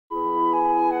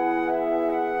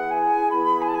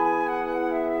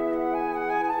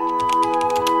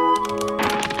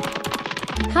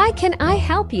How can I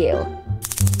help you?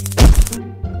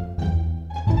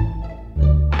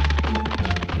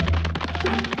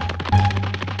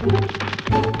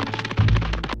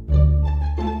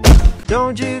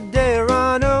 Don't you dare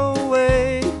run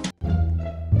away.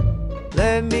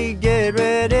 Let me get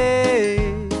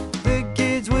ready. The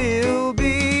kids will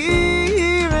be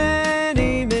here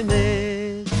any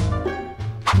minute.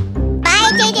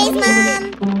 Bye, JJ's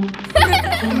mom.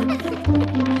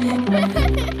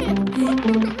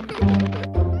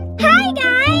 Hi,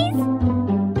 guys.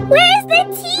 Where's the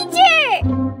teacher?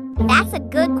 That's a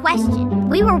good question.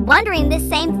 We were wondering the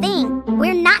same thing.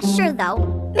 We're not sure,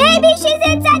 though. Maybe she's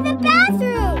inside the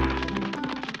bathroom.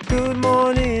 Good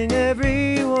morning,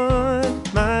 everyone.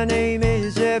 My name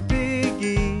is Jeff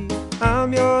Biggie.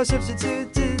 I'm your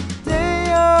substitute today.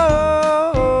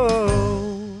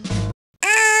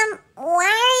 Why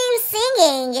are you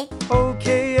singing?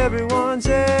 Okay, everyone,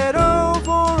 settle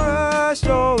for a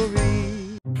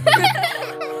story.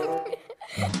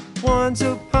 Once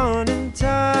upon a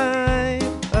time,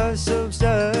 a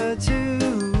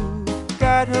substitute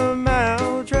got her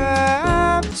mouth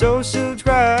trapped. So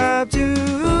subscribe to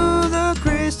the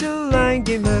Crystalline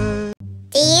Gamerz.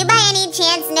 Do you by any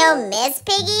chance know Miss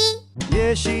Piggy?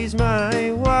 Yeah, she's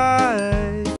my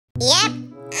wife. Yep,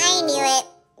 I knew it.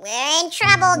 We're in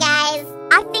trouble, guys.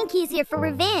 I think he's here for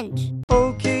revenge.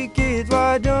 Okay, kids,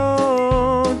 why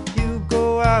don't you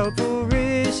go out for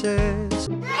recess?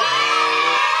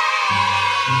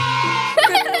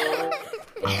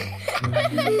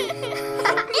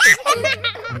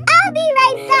 I'll be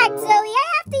right back, Zoe. I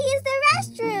have to use the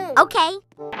restroom. Okay.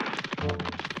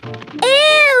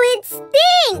 Ew, it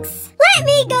stinks. Let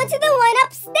me go to the one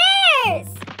upstairs.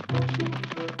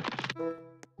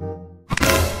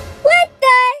 What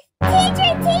the?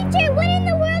 Teacher, what in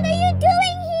the world are you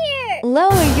doing here?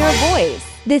 Lower your voice.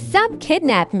 The sub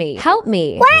kidnapped me. Help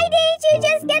me. Why didn't you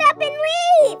just get up and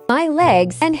leave? My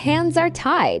legs and hands are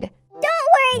tied. Don't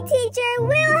worry, teacher.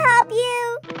 We'll help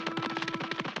you.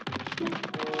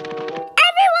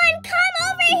 Everyone, come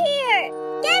over here.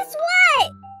 Guess what?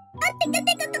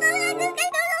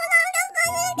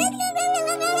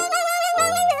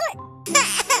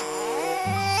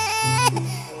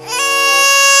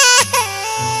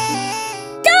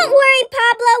 Don't worry,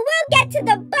 Pablo. We'll get to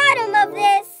the bottom of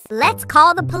this. Let's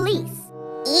call the police.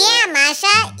 Yeah,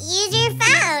 Masha. Use your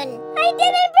phone. I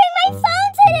didn't bring my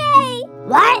phone today.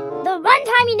 What? The one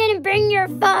time you didn't bring your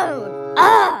phone.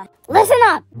 Ugh. Listen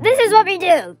up. This is what we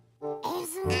do.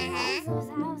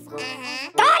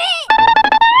 Got it!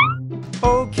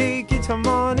 Okay, kids, come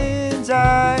on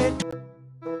inside.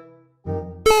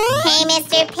 Hey,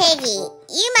 Mr. Piggy.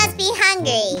 You must be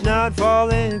hungry. Not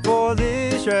falling for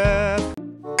this trap.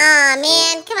 Aw,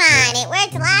 man. Come on. It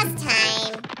worked last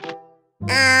time. Oh,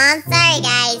 I'm sorry,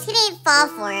 guys. He didn't fall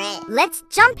for it. Let's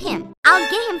jump him. I'll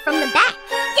get him from the back.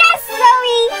 Yes,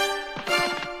 Zoe!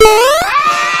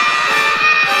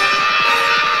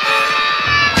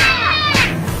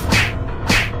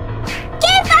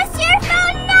 Give us your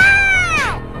phone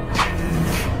now!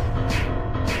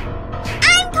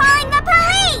 I'm calling the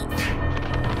police!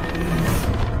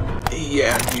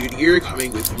 Yeah, dude, you're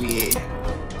coming with me.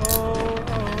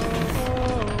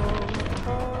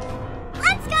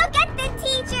 Let's go get the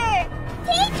teacher!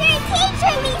 Teacher,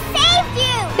 we saved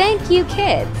you! Thank you,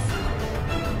 kids.